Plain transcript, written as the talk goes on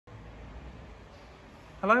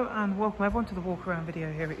Hello and welcome everyone to the walk around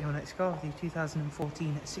video here at Your Next Car, the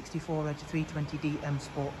 2014 64 LJ63BXY M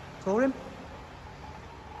Sport Touring.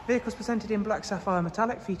 Vehicle's presented in black sapphire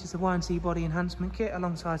metallic, features the Y&C body enhancement kit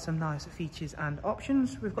alongside some nice features and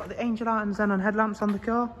options. We've got the Angel Art and Xenon headlamps on the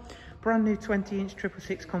car, brand new 20-inch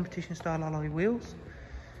 666 competition style alloy wheels,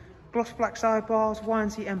 gloss black sidebars,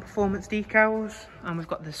 Y&C M performance decals, and we've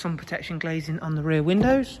got the sun protection glazing on the rear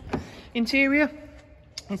windows. Interior,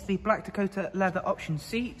 it's the black Dakota leather option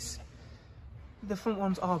seats. The front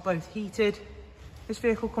ones are both heated. This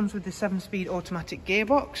vehicle comes with the 7-speed automatic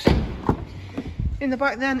gearbox. In the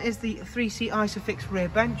back then is the 3-seat Isofix rear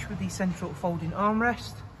bench with the central folding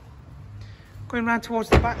armrest. Going round towards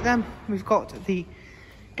the back then, we've got the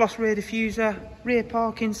gloss rear diffuser, rear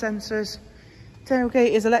parking sensors.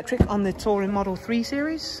 Tailgate is electric on the Touring Model 3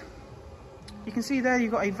 series. You can see there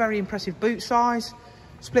you've got a very impressive boot size,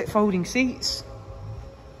 split folding seats.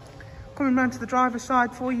 Coming round to the driver's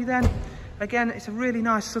side for you then, again it's a really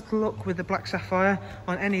nice subtle look with the black sapphire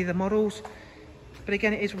on any of the models, but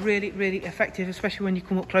again it is really effective, especially when you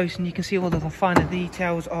come up close and you can see all of the finer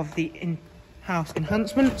details of the in-house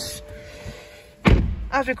enhancements.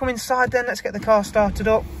 As we come inside then, let's get the car started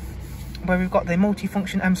up, where we've got the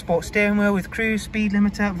multi-function M Sport steering wheel with cruise, speed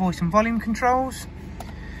limiter, voice and volume controls.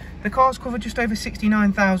 The car's covered just over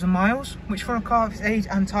 69,000 miles, which for a car of its age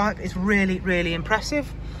and type is really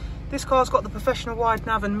impressive. This car's got the professional wide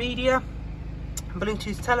nav and media,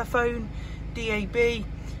 Bluetooth telephone, DAB,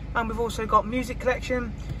 and we've also got music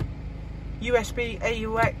collection, USB,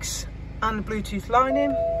 AUX and Bluetooth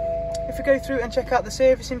lining. If we go through and check out the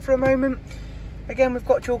servicing for a moment, again we've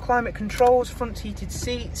got dual climate controls, front heated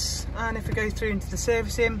seats, and if we go through into the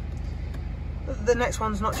servicing, the next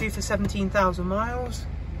one's not due for 17,000 miles.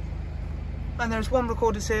 And there's one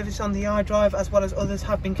recorded service on the iDrive, as well as others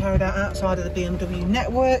have been carried out outside of the BMW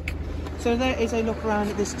network. So there is a look around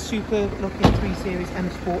at this superb looking 3 Series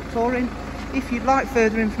M Sport Touring. If you'd like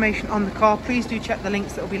further information on the car, please do check the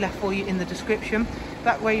links that will be left for you in the description.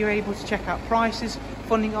 That way you're able to check out prices,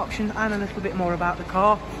 funding options and a little bit more about the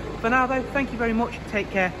car. For now though, thank you very much,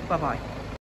 take care, bye bye.